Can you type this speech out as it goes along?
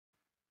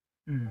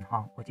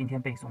好，我今天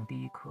背诵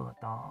第一课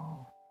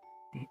到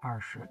第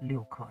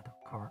26课的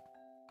课文。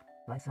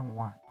Lesson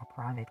 1: A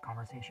private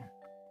conversation.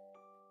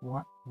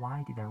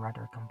 Why did the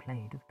writer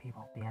complain to the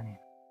people behind him?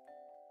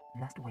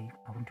 Last week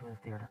I went to the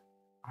theater.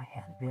 I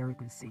had a very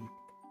good seat.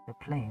 The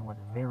play was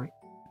very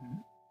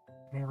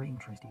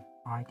interesting.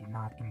 I did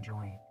not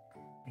enjoy it.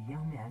 A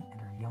young man and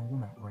a young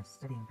woman were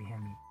sitting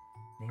behind me.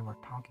 They were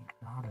talking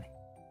loudly.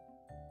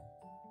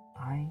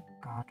 I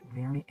got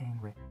very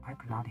angry. I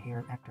could not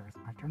hear the actors.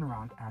 I turned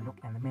around and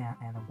looked at the man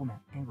and the woman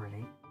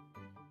angrily.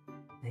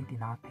 They did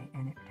not pay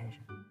any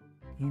attention.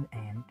 In the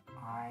end,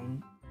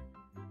 I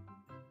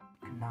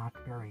could not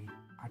bear it.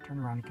 I turned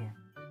around again.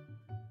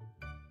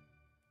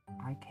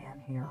 I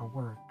can't hear a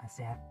word, I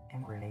said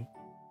angrily.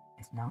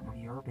 It's none of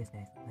your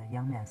business, the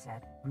young man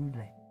said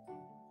rudely.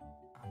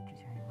 I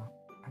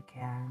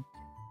can't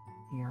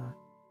hear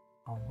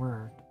a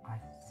word, I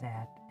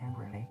said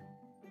angrily.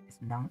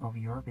 It's none of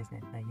your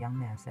business, the young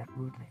man said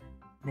rudely.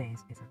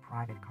 This is a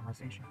private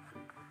conversation.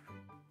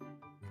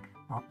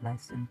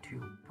 Lesson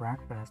 2: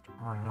 Breakfast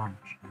or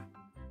lunch.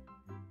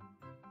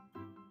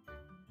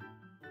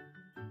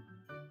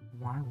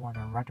 Why was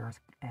the writer's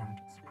aunt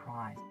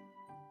surprised?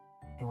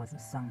 It was a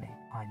Sunday.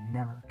 I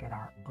never get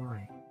up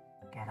early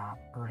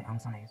on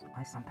Sundays.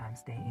 I sometimes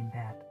stay in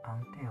bed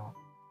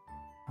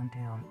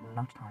until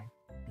lunchtime.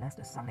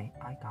 Last Sunday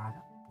I got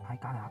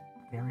up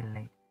very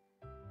late.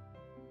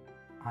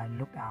 I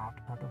looked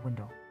out of the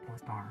window. It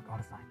was dark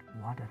outside.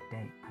 What a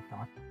day, I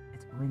thought.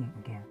 It's raining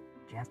again.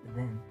 Just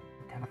then,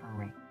 the telephone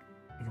rang.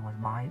 It was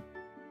my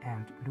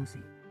Aunt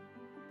Lucy.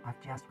 I've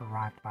just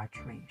arrived by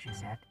train, she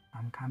said.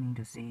 I'm coming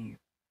to see you.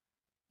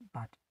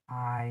 But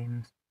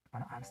I'm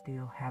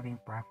still having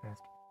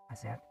breakfast, I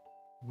said.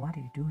 What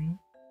are you doing?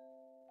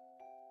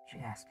 She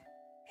asked.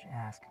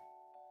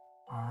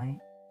 I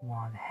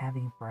was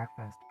having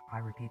breakfast, I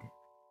repeated.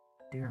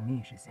 Dear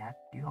me, she said.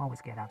 Do you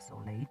always get up so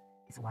late?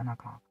 It's 1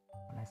 o'clock.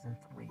 Lesson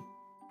 3.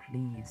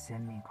 Please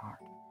send me a card.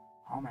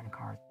 How many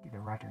cards did the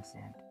writer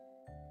send?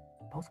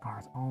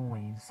 Postcards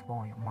always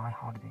spoil my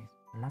holidays.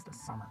 Last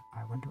summer,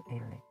 I went to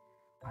Italy.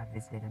 I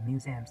visited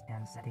museums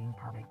and sat in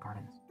public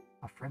gardens.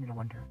 A friend in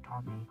winter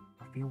taught me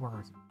a few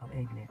words of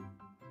Italy.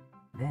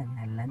 Then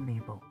he lent me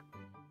a book.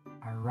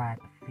 I read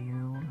a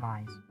few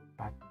lines,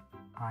 but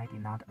I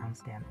did not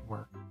understand a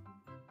word.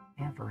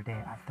 Every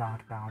day I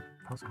thought about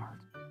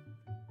postcards.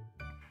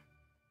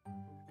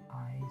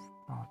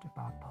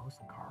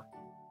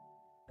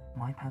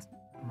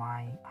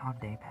 My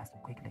holiday passed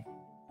quickly,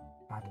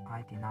 but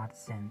I did not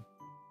send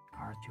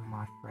cards to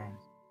my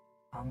friends.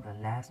 On the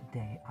last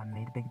day, I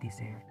made a big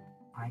decision.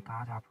 I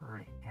got up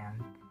early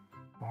and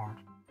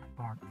bought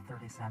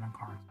 37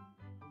 cards.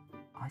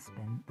 I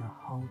spent the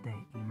whole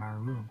day in my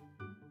room,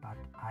 but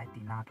I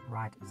did not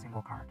write a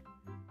single card.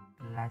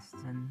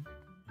 Lesson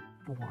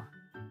 4.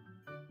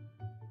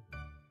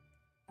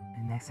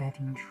 An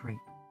exciting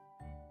trip.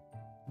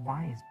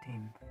 Why is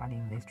Tim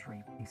finding this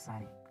trip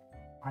exciting?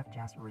 I've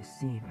just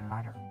received a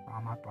letter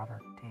from my brother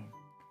Tim.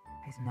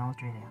 He's in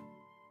Australia.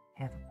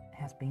 He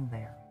has been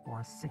there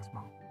for 6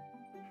 months.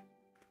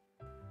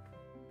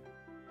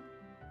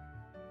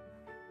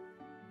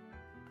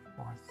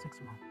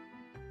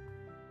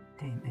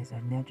 Tim is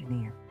an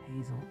engineer. He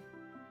is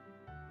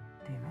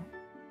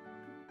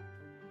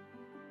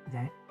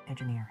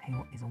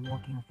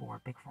working for a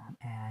big firm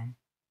and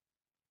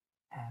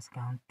has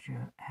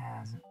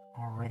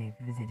already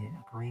visited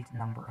a great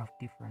number of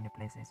different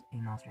places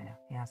in Australia.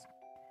 He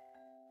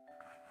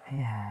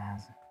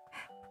has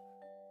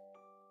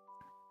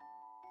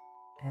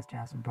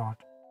just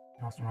bought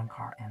an Australian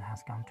car and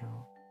has gone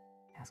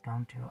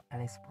to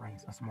Alice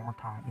Springs, a small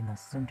town in the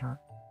center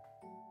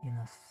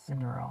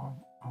of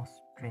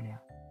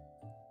Australia.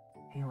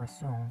 He will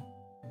soon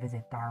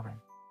visit Darwin.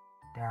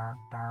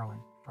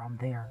 From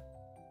there,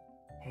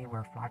 he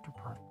will fly to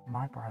Perth.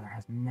 My brother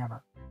has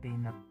never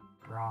been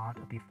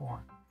abroad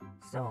before,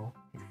 so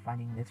he's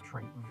finding this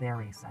trip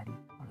very exciting.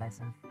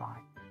 Lesson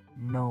 5.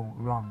 No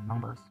wrong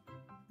numbers.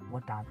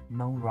 What does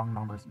no wrong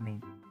numbers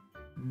mean?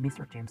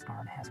 Mr. James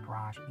Scott has a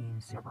garage in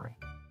Silbury,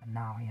 and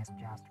now he has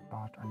just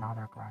bought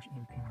another garage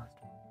in Pinehurst.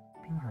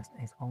 Pinehurst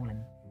is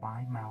only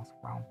 5 miles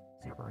from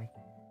Silbury,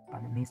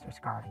 but Mr.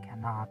 Scott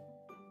cannot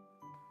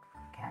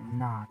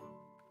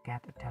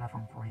get a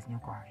telephone for his new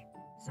garage,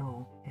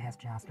 so he has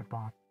just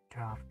bought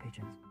 12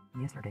 pigeons.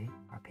 Yesterday,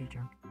 a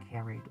pigeon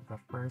carried the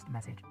first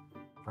message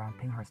from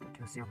Pinehurst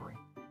to Silbury.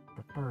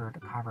 The bird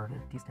covered the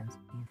distance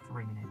in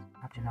 3 minutes.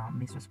 Up to now,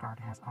 Mr. Scott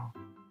has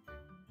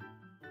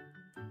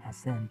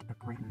sent a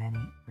great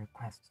many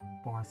requests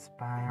for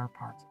spare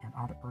parts and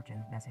other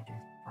urgent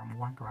messages from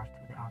one garage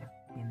to the other.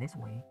 In this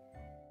way,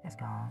 he has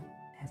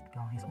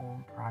begun his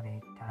own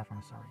private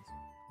telephone service.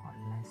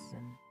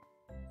 Lesson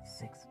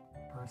 6.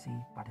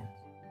 Percy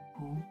Buttons.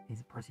 Who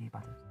is Percy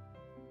Buttons?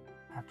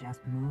 I've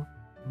just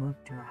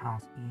moved to a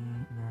house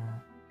in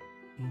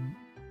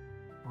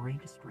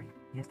Bridge Street.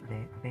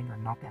 Yesterday, a vendor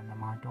knocked at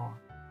my door.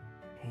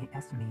 He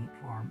asked me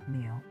for a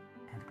meal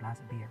and a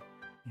glass of beer.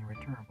 In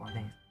return for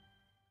this,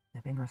 the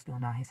vendor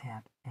stood on his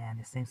head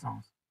and sang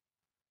songs.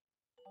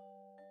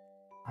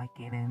 I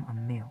gave him a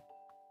meal.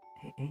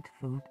 He ate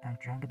food and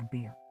drank the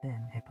beer.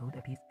 Then he put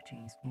a piece of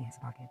cheese in his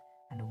pocket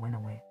and went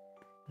away.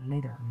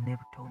 Later,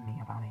 never told me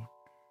about it.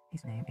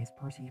 His name is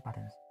Percy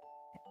Buttons.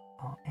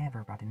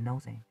 Everybody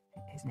knows him.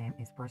 His name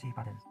is Percy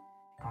Buttons.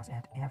 He calls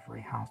at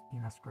every house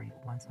in the street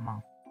once a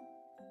month,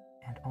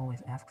 and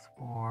always asks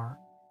for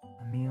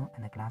a meal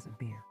and a glass of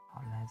beer.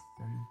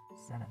 Lesson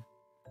 7.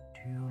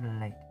 Too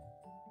late.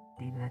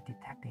 Did the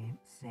detective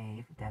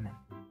save Damon?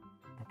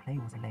 The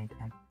plane was late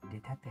and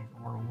detectives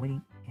were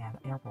waiting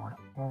at the airport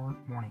all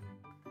morning.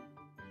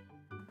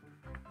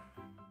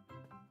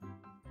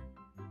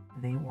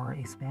 They were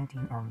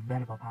expecting a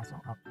valuable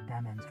parcel of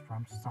diamonds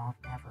from South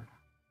Africa.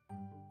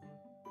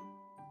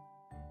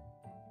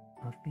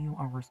 A few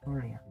hours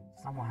earlier,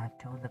 someone had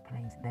told the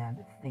police that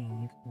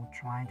thieves would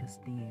try to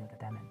steal the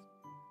diamonds.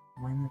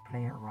 When the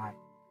plane arrived,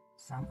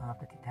 some of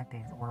the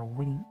detectives were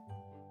waiting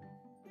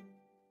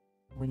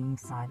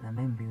inside the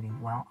main building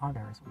while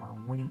others were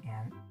waiting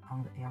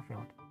on the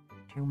airfield.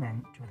 2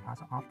 men took the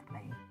parcel off the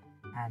plane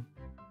and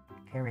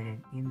carried it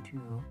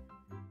into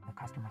the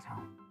customer's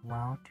house,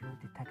 while 2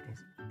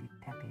 detectives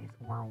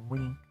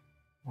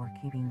were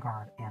keeping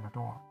guard at the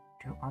door.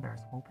 2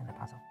 others opened the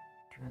parcel.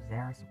 To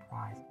their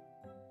surprise,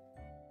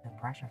 the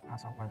precious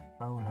parcel was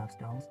full of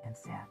stones and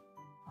sand.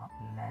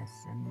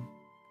 Lesson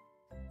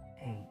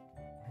 8.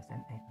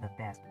 The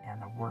best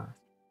and the worst.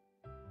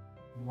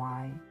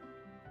 Why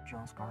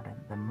John's garden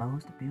the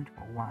most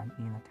beautiful one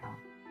in the town?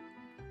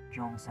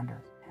 John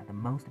Sanders had the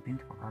most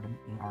beautiful garden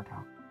in our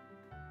town.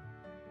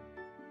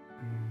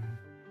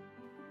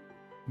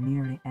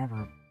 Nearly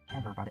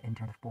everybody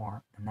entered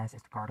for the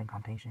nicest garden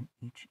competition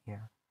each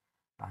year,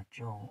 but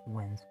Joe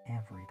wins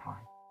every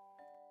time.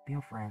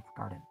 Bill Frank's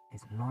garden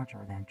is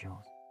larger than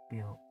Joe's.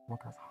 Bill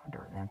works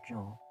harder than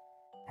Joe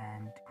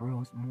and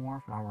grows more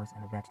flowers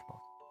and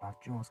vegetables,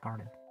 but Joe's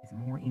garden is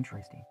more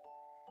interesting.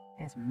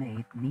 He has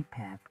made neat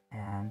paths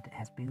and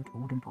has built a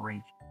wooden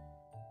bridge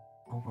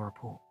over a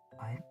pool.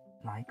 I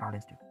like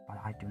gardens too, but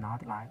I do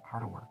not like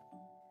hard work.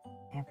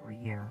 Every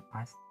year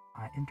I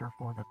enter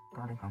for the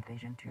garden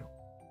competition too,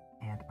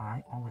 and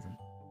I always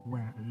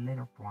win a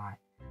little prize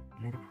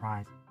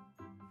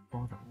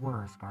for the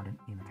worst garden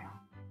in the town.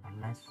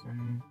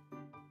 Lesson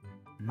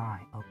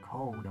 9. A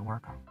cold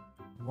welcome.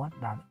 What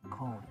does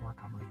cold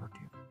welcome refer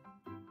to?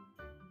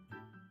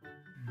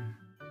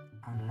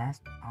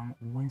 On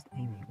Wednesday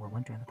evening, we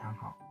went to the town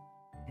hall.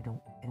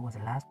 It was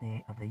the last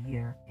day of the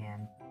year,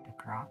 and a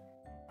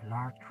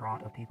large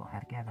crowd of people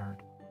had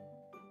gathered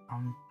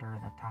under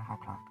the town hall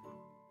clock.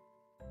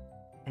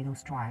 It will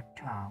strike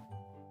 12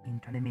 in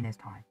 20 minutes'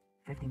 time.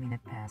 15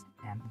 minutes passed,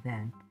 and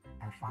then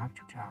at 5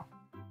 to 12,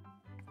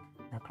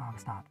 the clock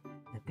stopped.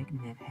 The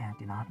picnic head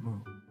did not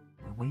move.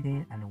 We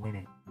waited and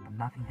waited, but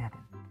nothing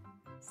happened.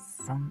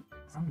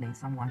 Suddenly,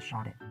 someone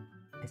shouted,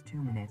 "It's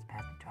 2 minutes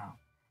past 12.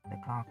 The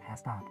clock has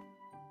stopped."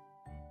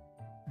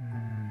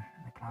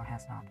 The clock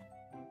has stopped.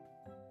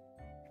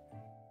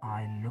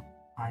 I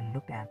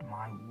looked at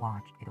my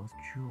watch. It was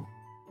true.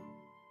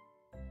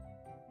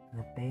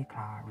 The bay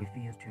clock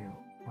refused to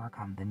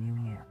welcome the new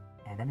year.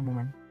 At that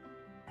moment,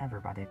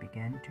 everybody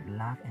began to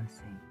laugh and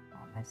sing.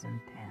 Lesson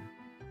 10.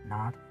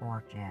 Not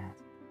for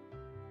jazz.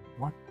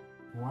 What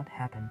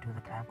happened to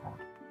the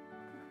clavichord?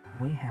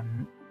 We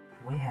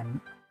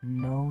have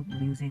no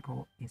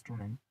musical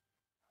instrument.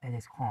 It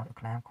is called a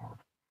clavichord.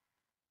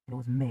 It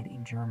was made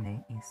in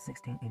Germany in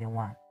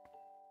 1681.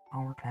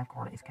 Our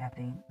clavichord is kept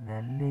in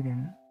the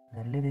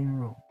living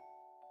room.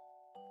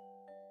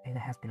 It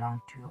has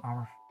belonged to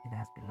our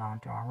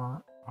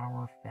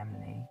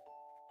family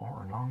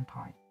for a long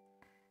time.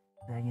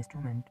 The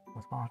instrument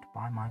was bought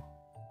by my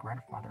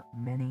grandfather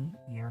many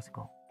years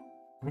ago.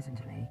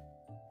 Recently,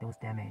 it was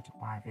damaged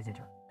by a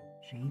visitor.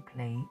 She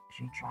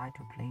tried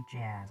to play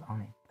jazz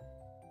on it.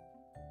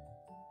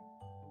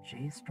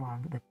 She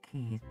struck the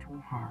keys too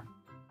hard,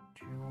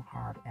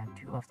 and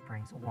 2 of the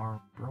strings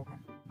were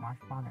broken. My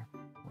father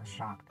was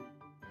shocked.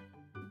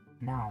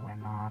 Now we're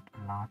not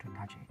allowed to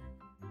touch it.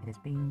 It is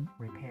being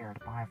repaired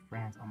by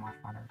friends of my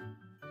father's.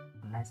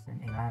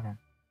 Lesson 11.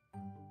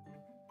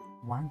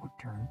 One good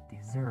turn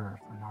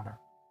deserves another.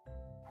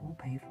 Who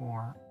paid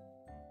for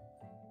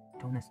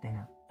Tony's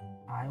dinner?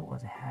 I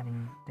was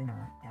having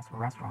dinner at a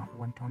restaurant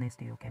when Tony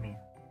Steele came in.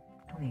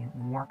 Tony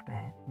worked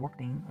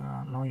in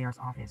a lawyer's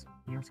office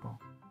years ago,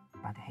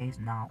 but he's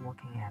now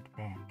working at a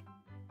bank.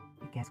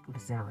 He gets good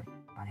salary,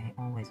 but he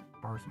always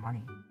borrows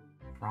money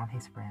from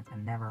his friends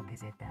and never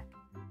pays it back.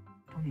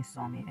 Tony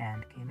saw me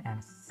and came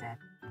and sat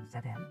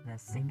at the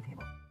same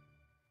table.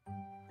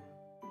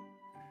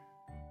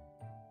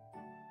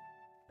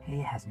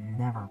 He has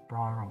never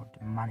borrowed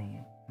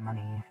money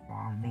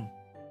from me.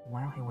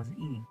 While he was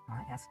eating,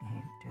 I asked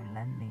him to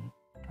lend me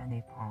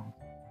 20 pounds.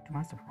 To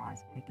my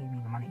surprise, he gave me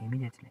the money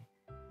immediately.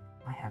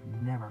 I have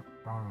never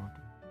borrowed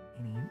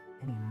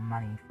any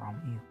money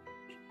from you,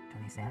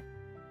 Tony said.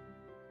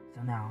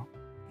 So now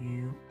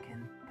you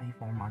can pay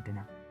for my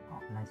dinner.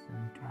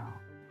 Lesson 12.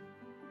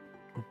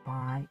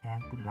 Goodbye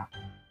and good luck.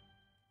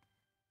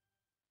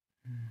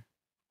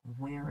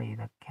 Where is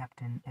the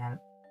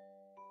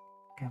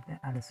Captain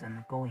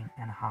Allison going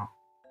and how?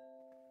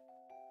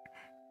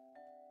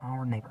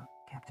 Our neighbor,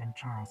 Captain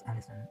Charles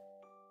Allison,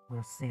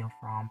 will sail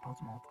from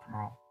Portsmouth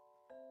tomorrow.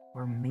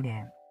 We'll meet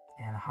him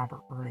at the harbor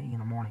early in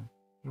the morning.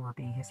 He will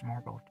be in his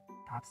small boat,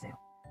 Topsail.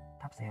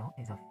 Topsail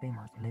is a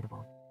famous little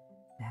boat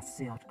that has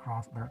sailed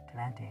across the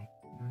Atlantic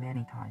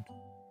many times.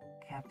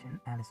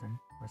 Captain Allison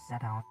will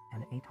set out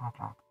at 8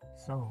 o'clock,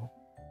 so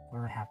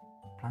we'll have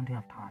plenty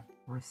of time.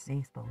 We'll see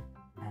his boat,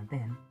 and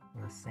then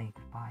we'll say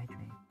goodbye to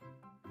him.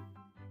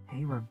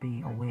 He will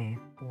be away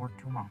for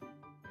 2 months.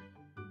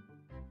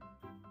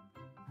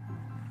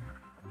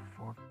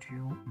 For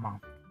 2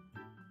 months.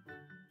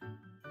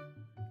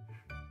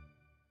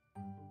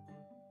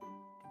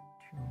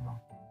 2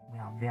 months. We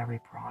are very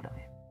proud of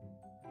him.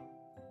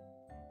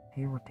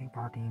 He will take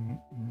part in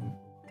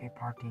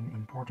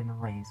important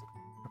races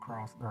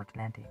across the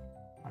Atlantic.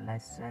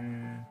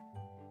 Lesson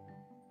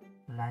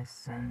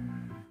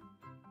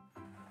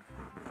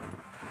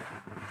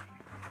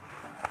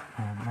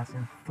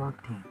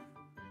 13.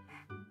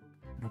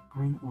 The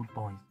Greenwood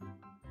Boys.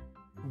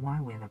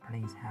 Why will the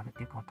police have a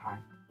difficult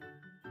time?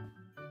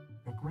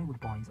 The Greenwood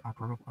Boys are a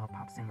group of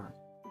pop singers.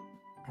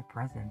 At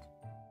present,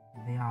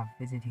 they are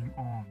visiting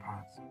all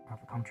parts of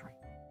the country.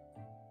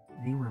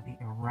 They will be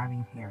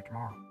arriving here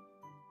tomorrow.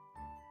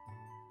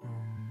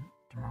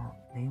 Tomorrow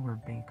they will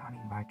be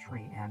coming by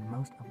train, and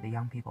most of the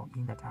young people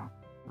in the town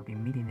will be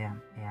meeting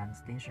them at the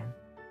station.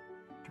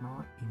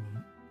 Tomorrow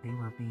evening,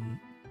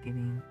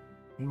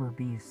 they will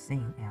be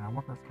singing at a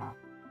workers' club.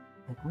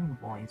 The Green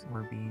Boys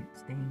will be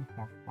staying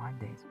for 5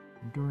 days.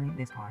 During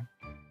this time,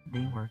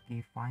 they will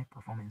give 5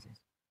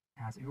 performances.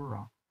 As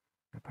usual,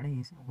 the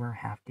police will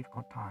have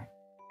difficult time.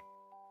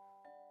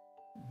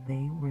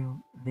 They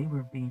will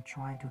be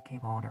trying to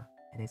keep order.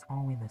 It is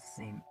always the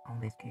same on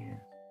these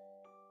occasions.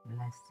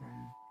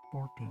 Lesson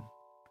 14.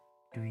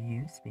 Do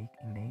you speak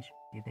English?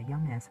 Did the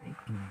young man speak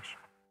English?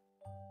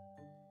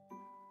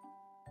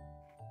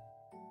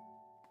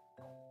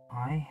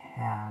 I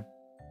had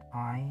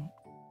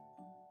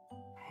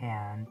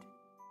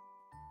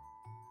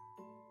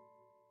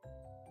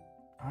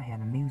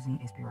an amusing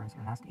experience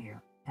last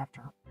year.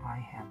 After I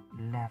had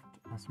left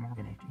a small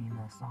village in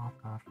the south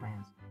of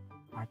France,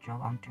 I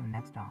drove on to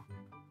next town.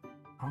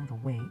 On the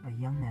way, a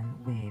young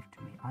man waved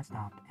to me. I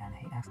stopped and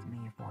he asked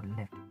me for a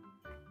lift.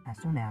 As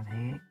soon as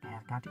he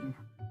had got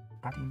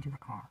into the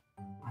car,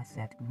 I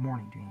said good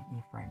morning to him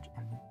in French,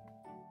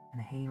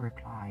 and he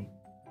replied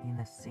in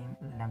the same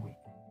language.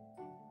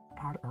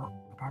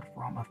 Apart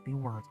from a few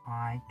words,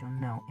 I don't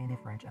know any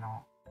French at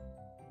all.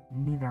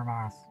 Neither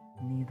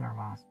of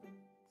us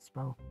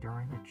spoke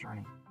during the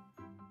journey.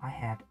 I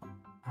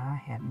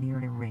had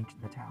nearly reached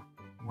the town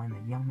when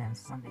the young man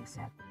suddenly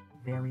said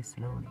very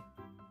slowly,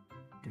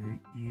 "Do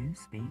you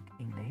speak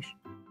English?"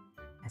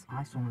 As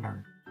I soon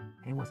learned,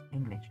 he was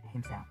English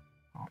himself.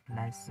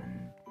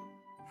 Lesson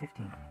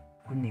 15.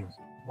 Good news.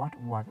 What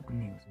was good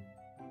news?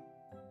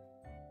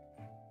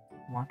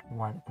 What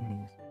was good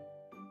news?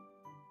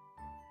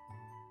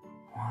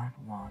 What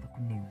was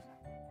good news?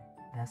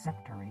 The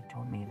secretary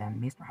told me that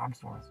Mr.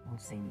 Harmsworth would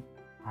see me.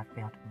 I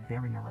felt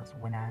very nervous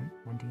when I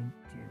went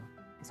into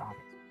his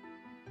office.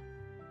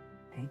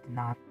 He did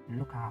not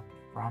look up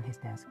from his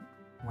desk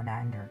when I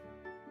entered.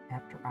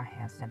 After I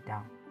had sat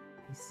down,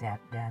 he said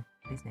that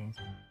business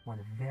was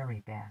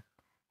very bad.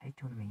 He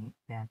told me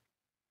that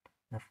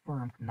the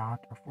firm could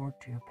not afford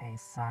to pay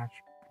such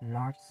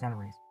large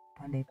salaries.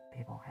 20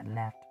 people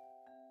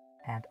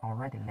had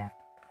already left.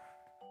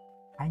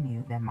 I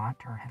knew that my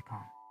turn had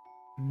come.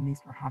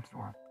 Mr.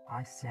 Harmsworth,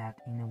 I said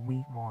in a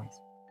weak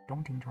voice.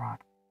 Don't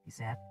interrupt, he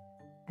said.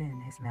 Then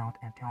he smiled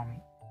and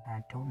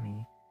told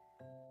me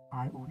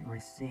I would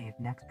receive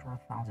an extra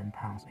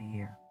 £1,000 a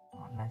year.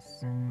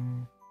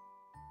 Lesson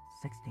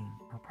 16.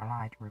 A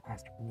polite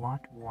request.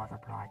 What was a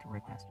polite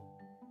request?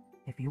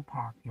 If you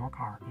park your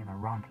car in the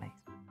wrong place,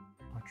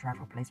 a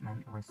traffic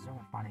policeman will soon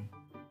find it.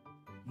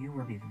 You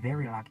will be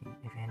very lucky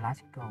if he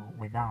lets you go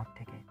without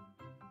ticket.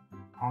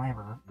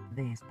 However,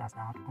 this does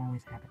not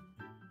always happen.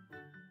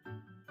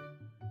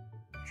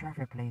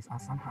 Traffic police are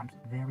sometimes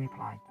very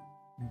polite.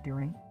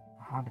 During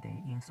a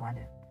holiday in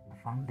Sweden, I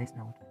found this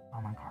note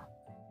on my car.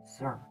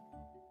 Sir,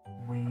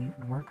 we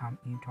welcome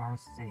you to our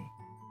city.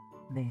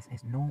 This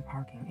is no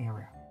parking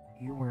area.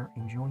 You will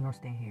enjoy your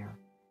stay here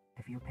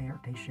if you pay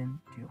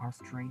attention to our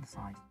street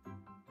signs.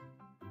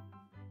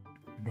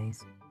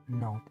 This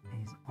note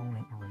is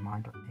only a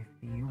reminder. If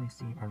you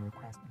receive a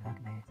request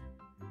like this,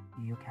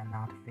 you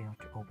cannot fail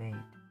to obey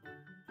it.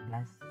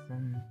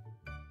 Lesson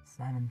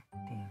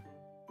 17.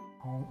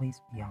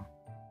 Always young.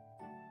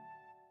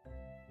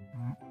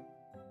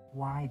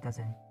 Why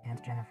doesn't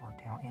Aunt Jennifer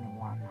tell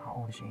anyone how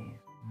old she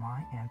is?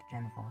 My Aunt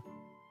Jennifer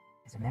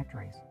is an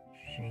actress.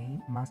 She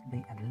must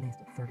be at least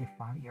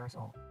 35 years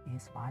old. In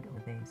spite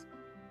of this,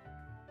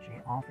 she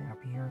often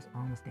appears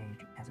on the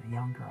stage as a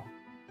young girl.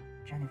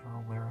 Jennifer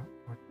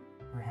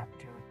will have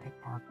to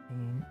take part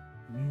in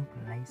a new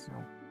play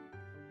soon.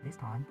 This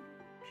time,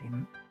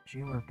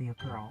 she will be a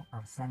girl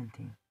of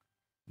 17.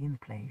 In the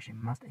play, she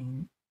must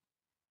in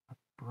a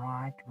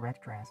bright red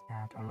dress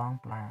and a long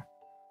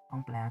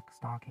on black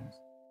stockings.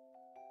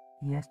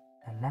 Yes,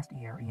 last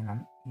year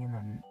in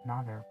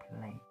another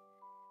play,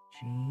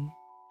 she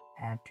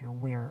had to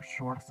wear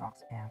short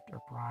socks and a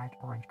bright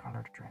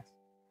orange-colored dress.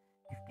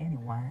 If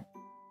anyone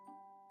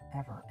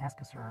ever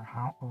asks her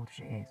how old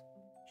she is,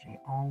 she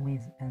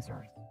always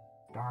answers,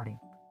 "Darling,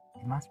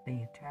 it must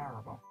be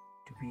terrible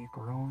to be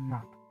grown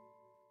up."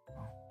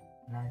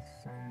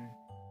 Lesson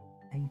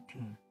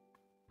 18.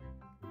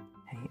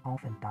 He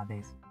often does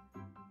this.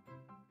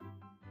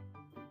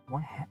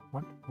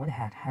 What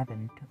had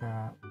happened to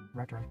the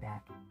writer's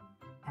bag?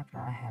 After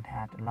I had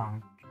had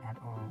lunch at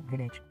a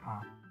village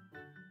pub,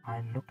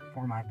 I looked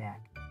for my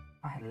bag.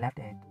 I had left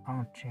it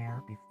on a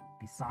chair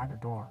beside the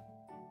door,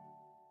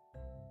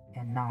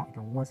 and now it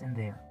wasn't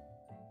there.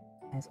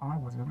 As I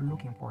was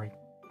looking for it,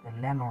 the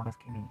landlord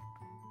came in.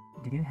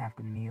 "Did you have a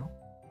good meal?"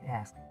 he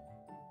asked.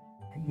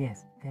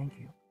 "Yes, thank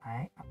you,"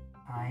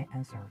 I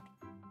answered.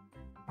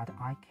 "But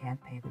I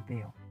can't pay the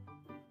bill.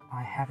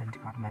 I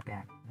haven't got my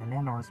bag." The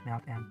landlord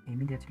smiled and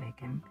immediately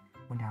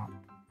went out.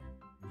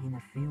 In a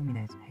few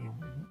minutes, he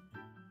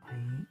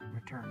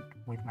returned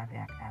with my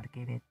bag and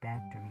gave it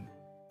back to me.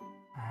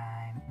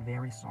 "I'm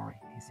very sorry,"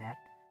 he said.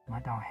 "My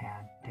dog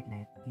had taken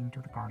it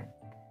into the garden."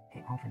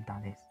 He often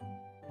does this.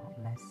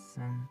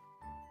 Lesson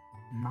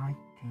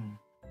 19.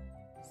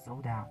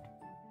 Sold out.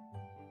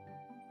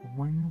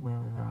 When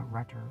will the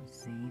writer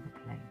see the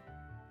play?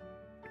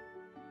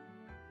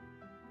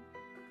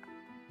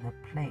 The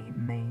play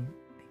may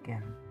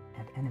begin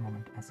at any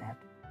moment, I said.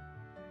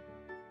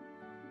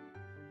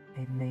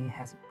 "It may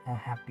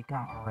have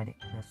begun already,"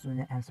 the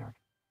student answered.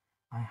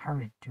 I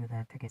hurried to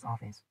the tickets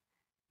office.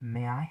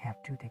 "May I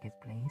have 2 tickets,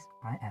 please?"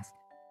 I asked.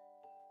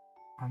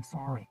 "I'm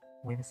sorry,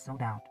 we've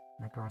sold out,"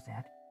 the girl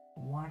said.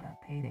 "What a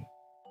pity,"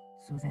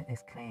 Susan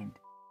exclaimed.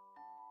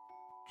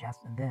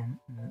 Just then,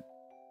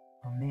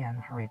 a man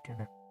hurried to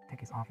the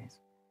tickets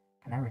office.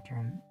 "Can I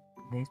return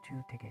these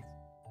 2 tickets?"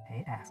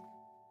 he asked.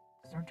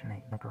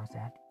 "Certainly," the girl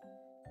said.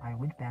 I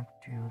went back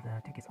to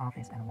the tickets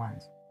office at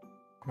once.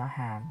 "Could I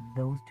have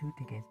those 2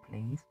 tickets,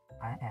 please?"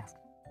 I asked.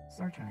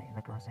 "Certainly,"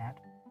 the girl said.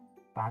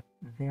 "But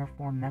they're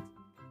for next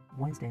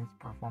Wednesday's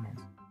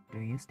performance. Do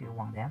you still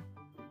want them?"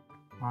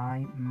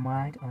 "I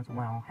might as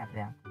well have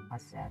them," I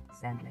said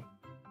sadly.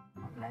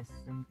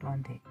 Lesson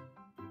 20.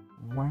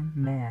 One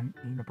man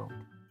in the boat.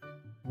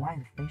 Why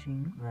is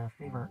fishing the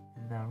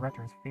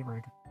writer's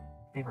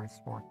favorite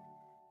sport?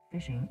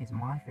 Fishing is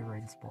my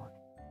favorite sport.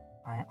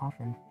 I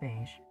often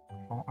fish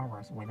for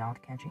hours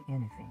without catching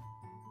anything.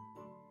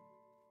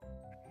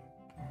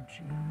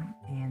 Catching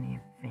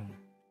anything.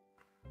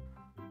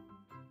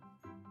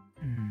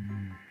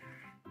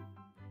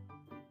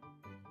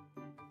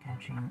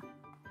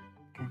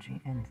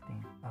 Catching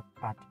anything,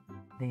 but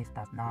this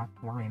does not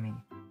worry me.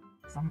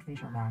 Some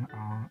fishermen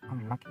are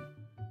unlucky.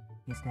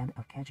 Instead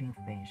of catching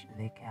fish,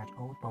 they catch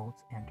old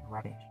boats and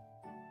rubbish.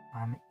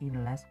 I'm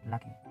even less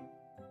lucky.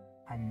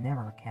 I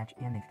never catch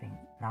anything,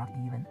 not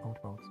even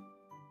old boats.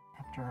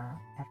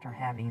 After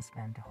having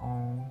spent the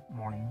whole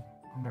morning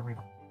on the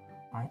river,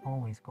 I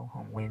always go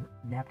home with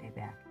an empty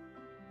bag.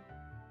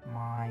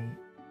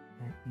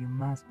 You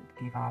must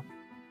give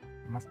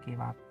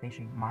up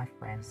fishing, my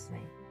friends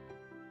say.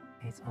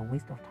 It's a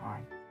waste of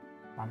time,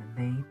 but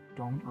they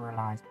don't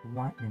realize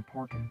one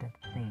important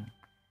thing.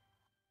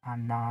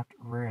 I'm not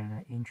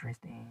really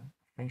interested in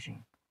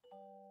fishing.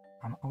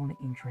 I'm only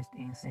interested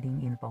in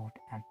sitting in the boat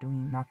and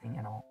doing nothing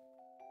at all.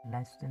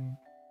 Lesson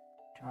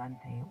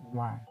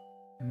 21.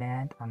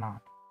 Mad or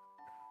not?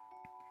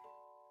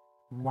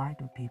 Why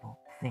do people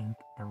think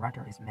the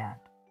writer is mad?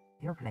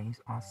 Airplanes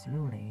are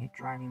slowly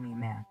driving me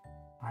mad.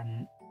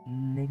 I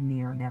live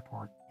near an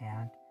airport,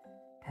 and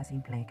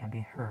passing plane can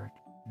be heard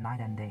night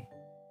and day.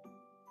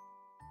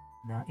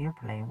 The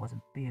airplane was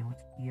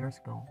built years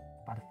ago,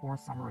 but for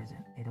some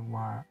reason it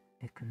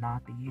could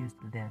not be used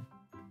then.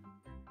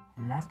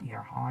 Last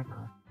year,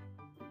 however,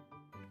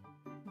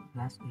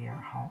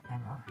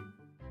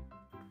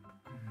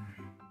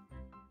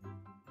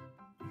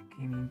 it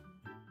came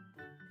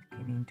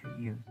into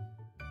use.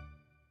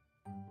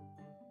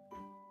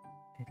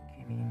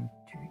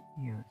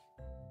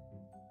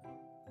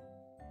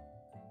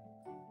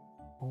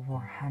 Over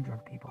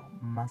 100 people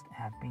must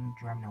have been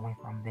driven away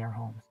from their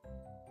homes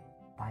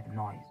by the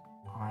noise.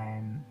 I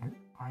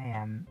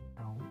am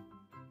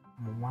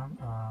one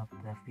of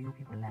the few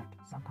people left.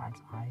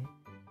 Sometimes I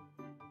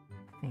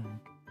think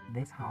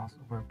this house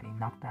will be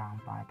knocked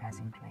down by a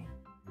passing plane.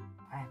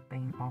 I have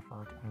been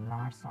offered a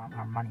large sum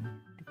of money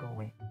to go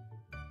away,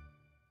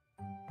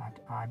 but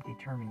I'm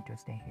determined to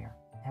stay here.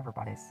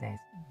 Everybody says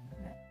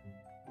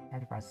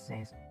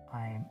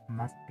I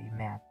must be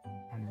mad,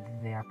 and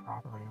they are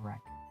probably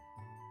right.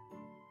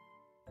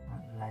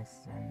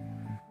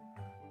 Lesson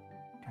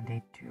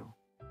 22.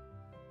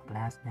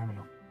 Glass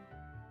envelope.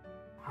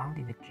 How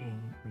did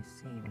Jane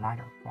receive a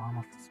letter from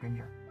a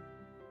stranger?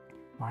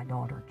 My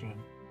daughter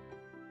Jane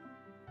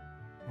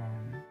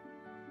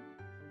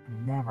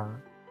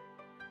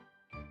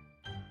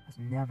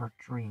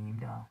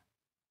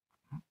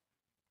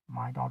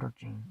My daughter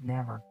Jane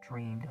never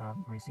dreamed of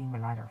receiving a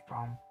letter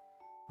from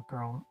a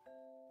girl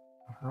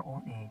of her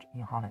own age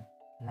in Holland.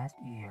 Last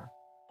year,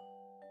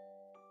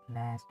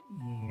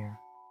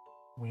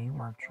 we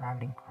were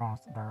traveling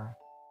across the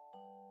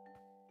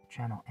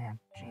channel and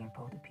Jean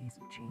put a piece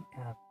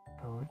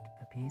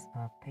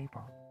of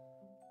paper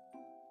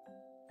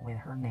with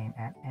her name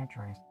and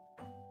address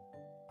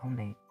on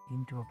it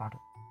into a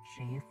bottle.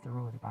 She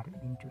threw the bottle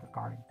into the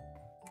garden.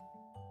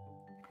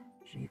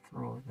 She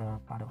threw the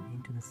bottle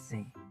into the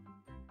sea.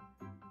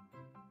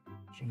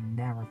 She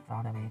never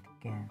thought of it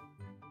again.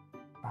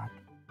 But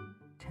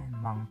 10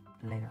 months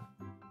later,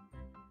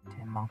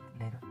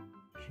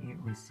 she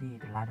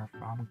received a letter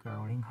from a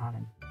girl in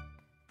Holland.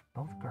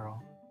 Both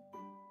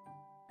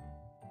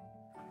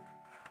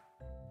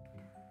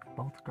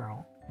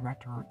girls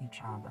write to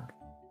each other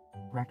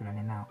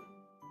regularly now.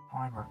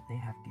 However, they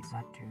have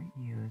decided to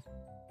use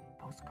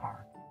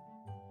postcard.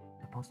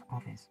 The post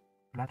office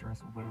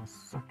letters will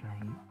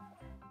certainly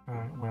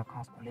will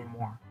cost a little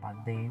more, but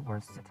they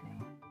will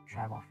certainly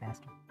travel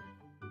faster.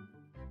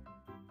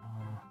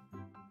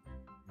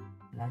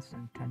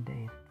 Lesson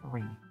 23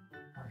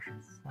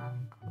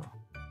 23课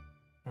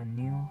A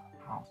new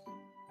house.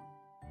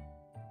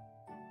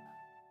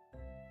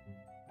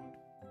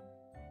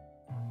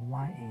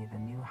 Why is the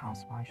new house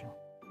special?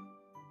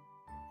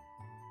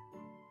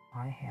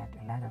 I had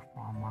a letter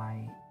from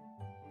my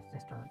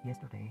sister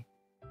yesterday.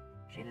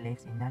 She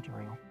lives in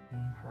Nigeria.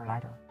 In her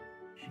letter,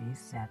 she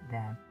said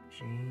that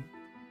she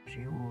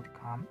would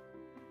come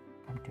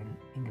to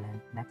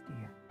England next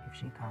year. If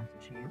she comes,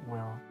 she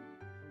will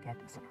get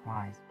a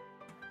surprise.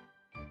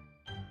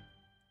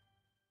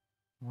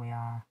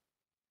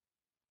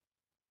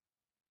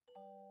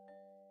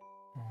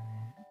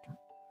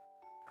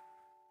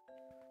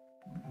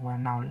 We're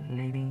now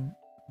living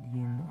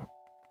in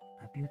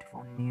a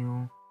beautiful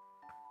new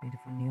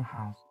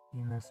house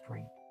in the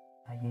street,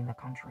 in the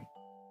country.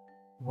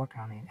 Work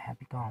on it had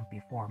begun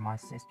before my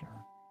sister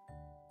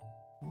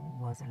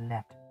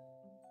left.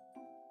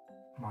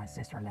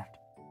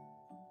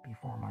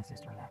 Before my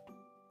sister left,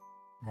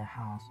 the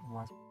house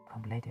was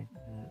completed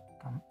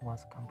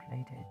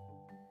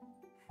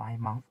 5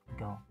 months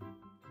ago.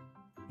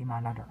 In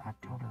my letter, I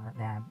told her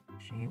that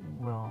she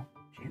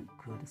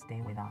could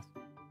stay with us.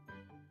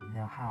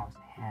 The house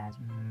has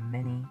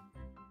many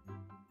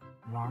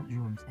large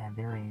rooms and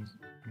there is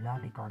a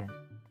lovely garden.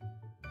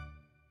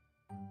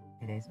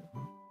 It is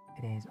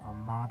a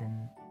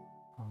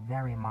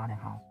very modern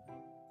house,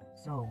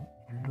 so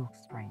it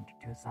looks strange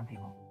to some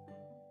people.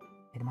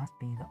 It must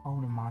be the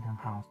only modern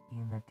house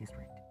in the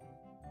district.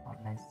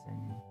 Lesson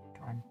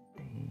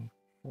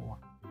 24.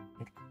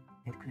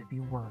 It could be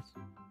worse.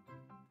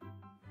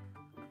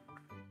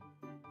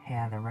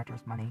 Had the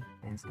writer's money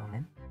been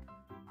stolen?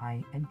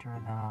 I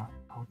entered the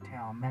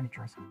hotel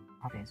manager's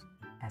office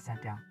and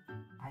sat down.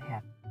 I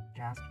had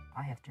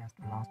just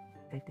lost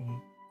 50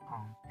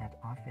 pounds and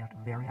I felt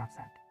very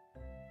upset.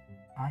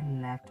 I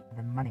left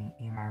the money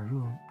in my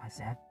room, I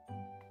said,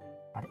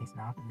 but it's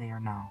not there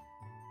now.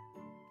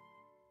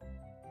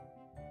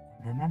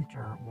 The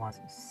manager was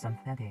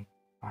sympathetic,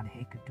 but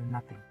he could do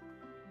nothing.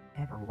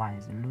 Everyone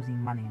is losing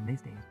money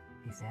these days,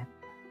 he said.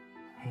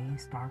 He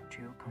started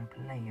to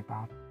complain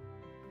about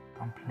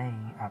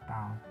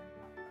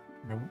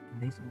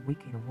this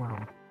wicked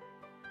world,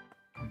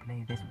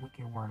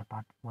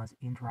 but was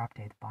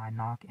interrupted by a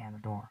knock at the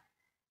door.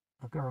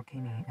 A girl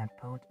came in and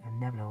put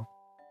an envelope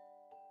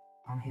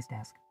on his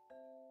desk.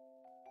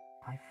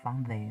 I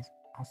found this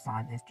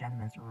outside this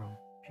gentleman's room,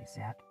 she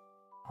said.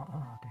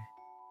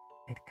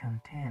 It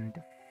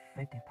contained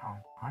 50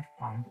 pounds. I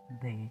found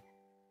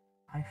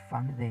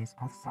this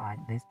outside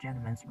this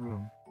gentleman's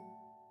room,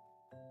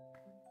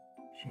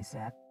 she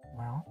said.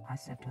 Well, I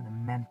said to the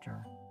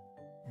manager,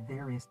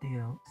 there is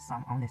still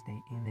some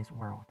honesty in this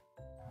world.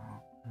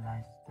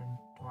 Lesson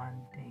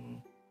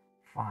 25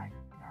 25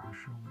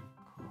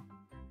课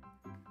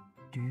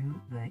Do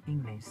the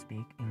English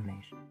speak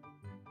English?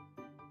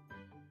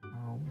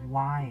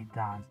 Why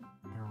does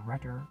the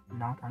writer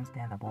not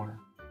understand the border?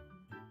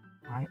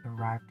 I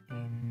arrived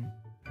in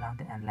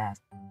London at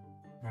last.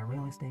 The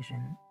railway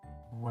station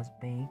was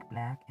big,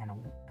 black, and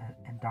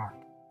dark.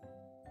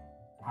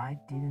 I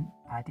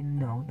didn't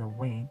know the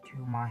way to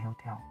my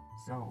hotel,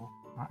 so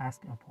I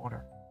asked a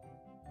porter.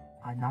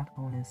 I not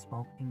only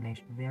spoke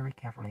English very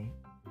carefully,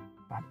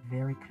 but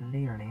very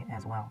clearly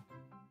as well.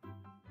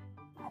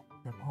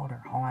 The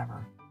porter,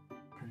 however,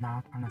 could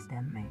not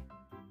understand me.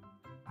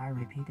 I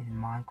repeated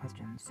my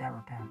question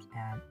several times,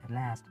 and at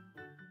last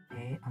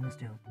he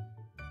understood.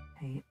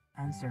 He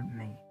answered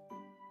me,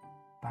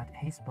 but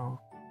he spoke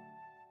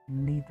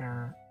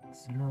neither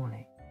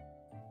slowly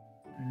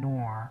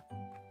nor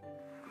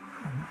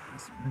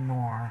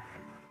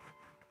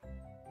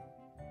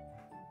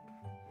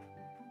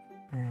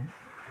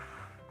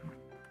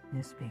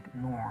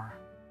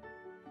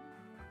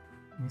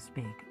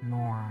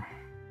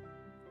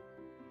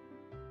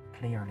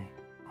clearly.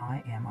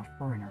 I am a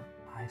foreigner,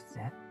 I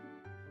said.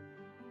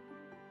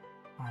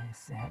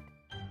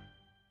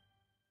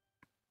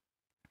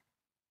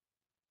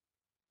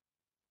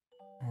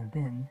 And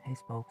then he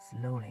spoke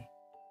slowly,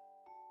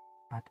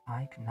 but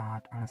I could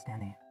not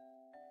understand it.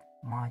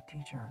 My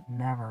teacher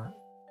never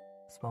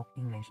spoke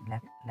English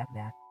like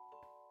that.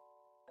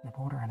 The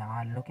porter and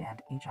I looked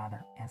at each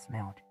other and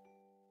smiled.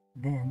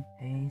 Then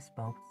he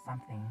spoke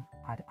something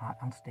and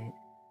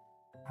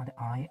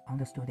I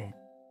understood it.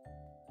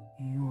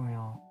 You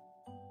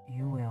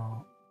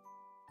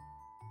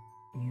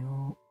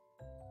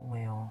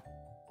will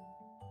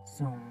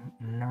soon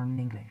learn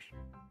English,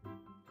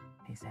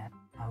 he said.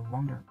 I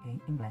wonder, in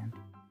England,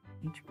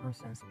 each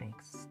person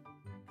speaks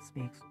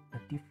a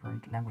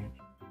different language.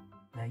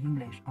 The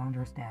English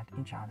understand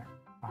each other,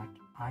 but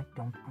I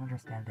don't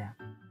understand them.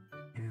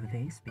 Do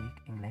they speak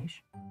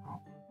English?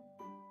 好，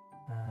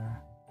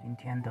今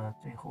天的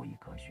最后一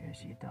课学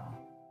习的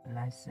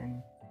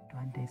Lesson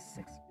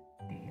 26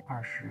第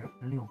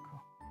26课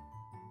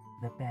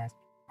The Best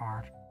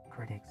Art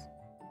Critics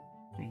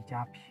最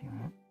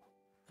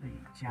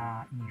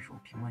佳艺术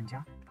评论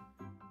家。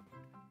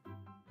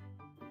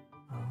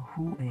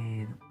Who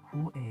is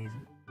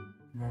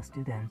the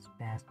student's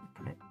best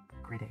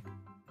critic?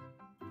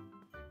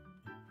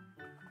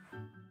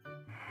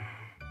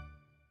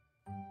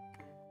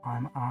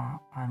 I'm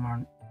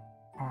an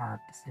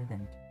art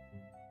student,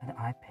 and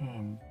I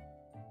paint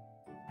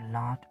a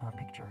lot of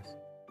pictures.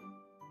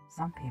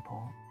 Some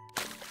people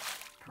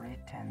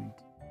pretend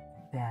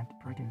that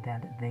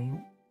they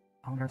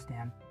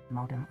understand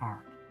modern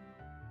art.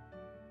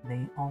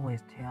 They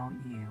always tell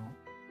you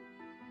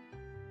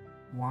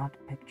what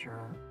a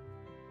picture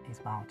is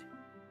about.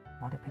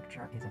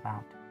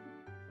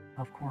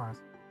 Of course,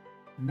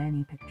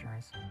 many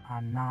pictures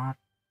are not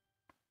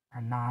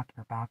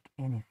about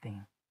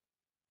anything.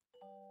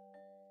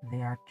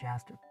 They are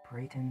just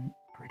pretty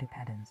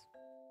patterns.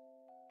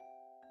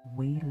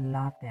 We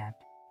love that.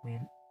 We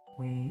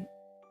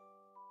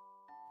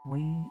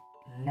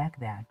like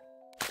that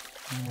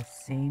in the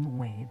same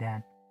way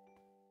that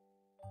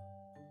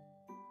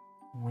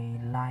we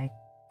like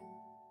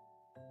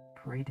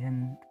pretty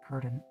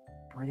curtain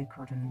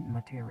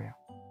material.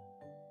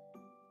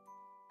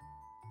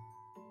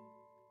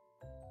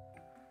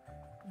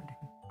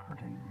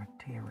 Curtain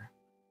material.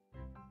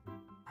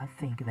 I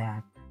think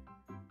that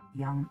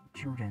young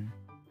children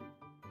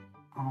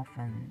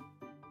often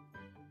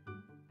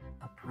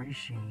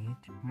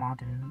appreciate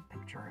modern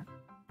picture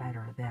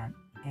better than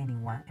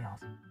anyone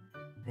else.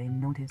 They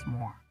notice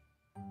more.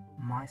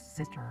 My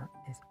sister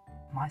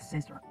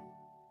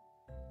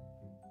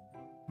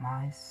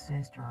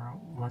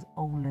was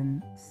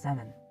only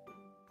 7.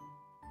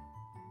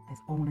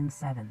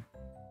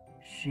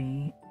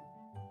 She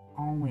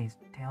always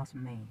tells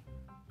me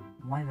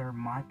whether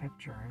my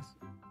pictures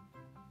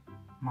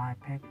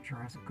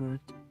good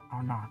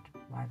or not.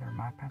 Whether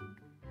my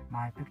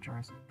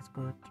pictures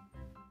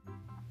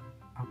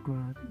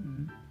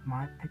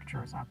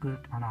are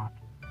good or not.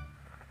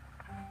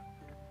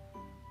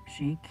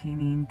 She came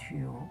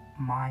into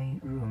my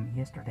room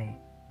yesterday.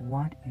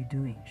 What are you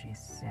doing? She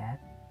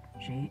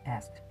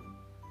asked.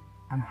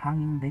 I'm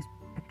hanging this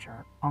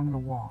picture on the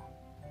wall.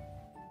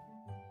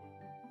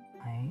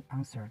 I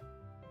answered.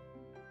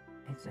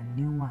 It's a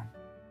new one.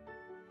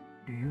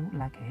 Do you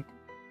like it?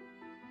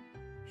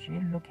 She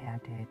looked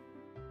at it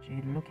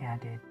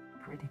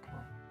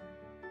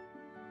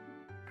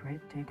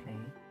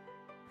critically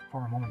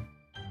for a moment.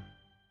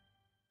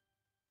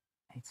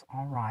 It's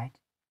all right,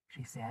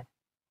 she said.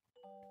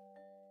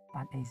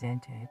 But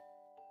isn't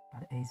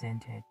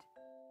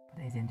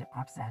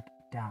upside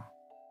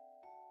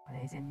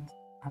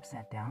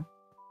down?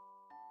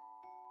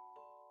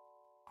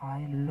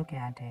 I look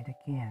at it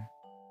again.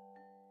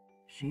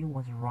 She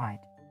was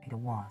right, it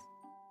was.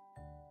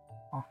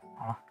 好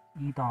了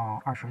，1到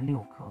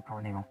26课课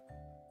文内容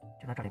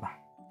就到这里吧。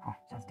好，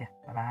下次见，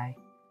拜拜。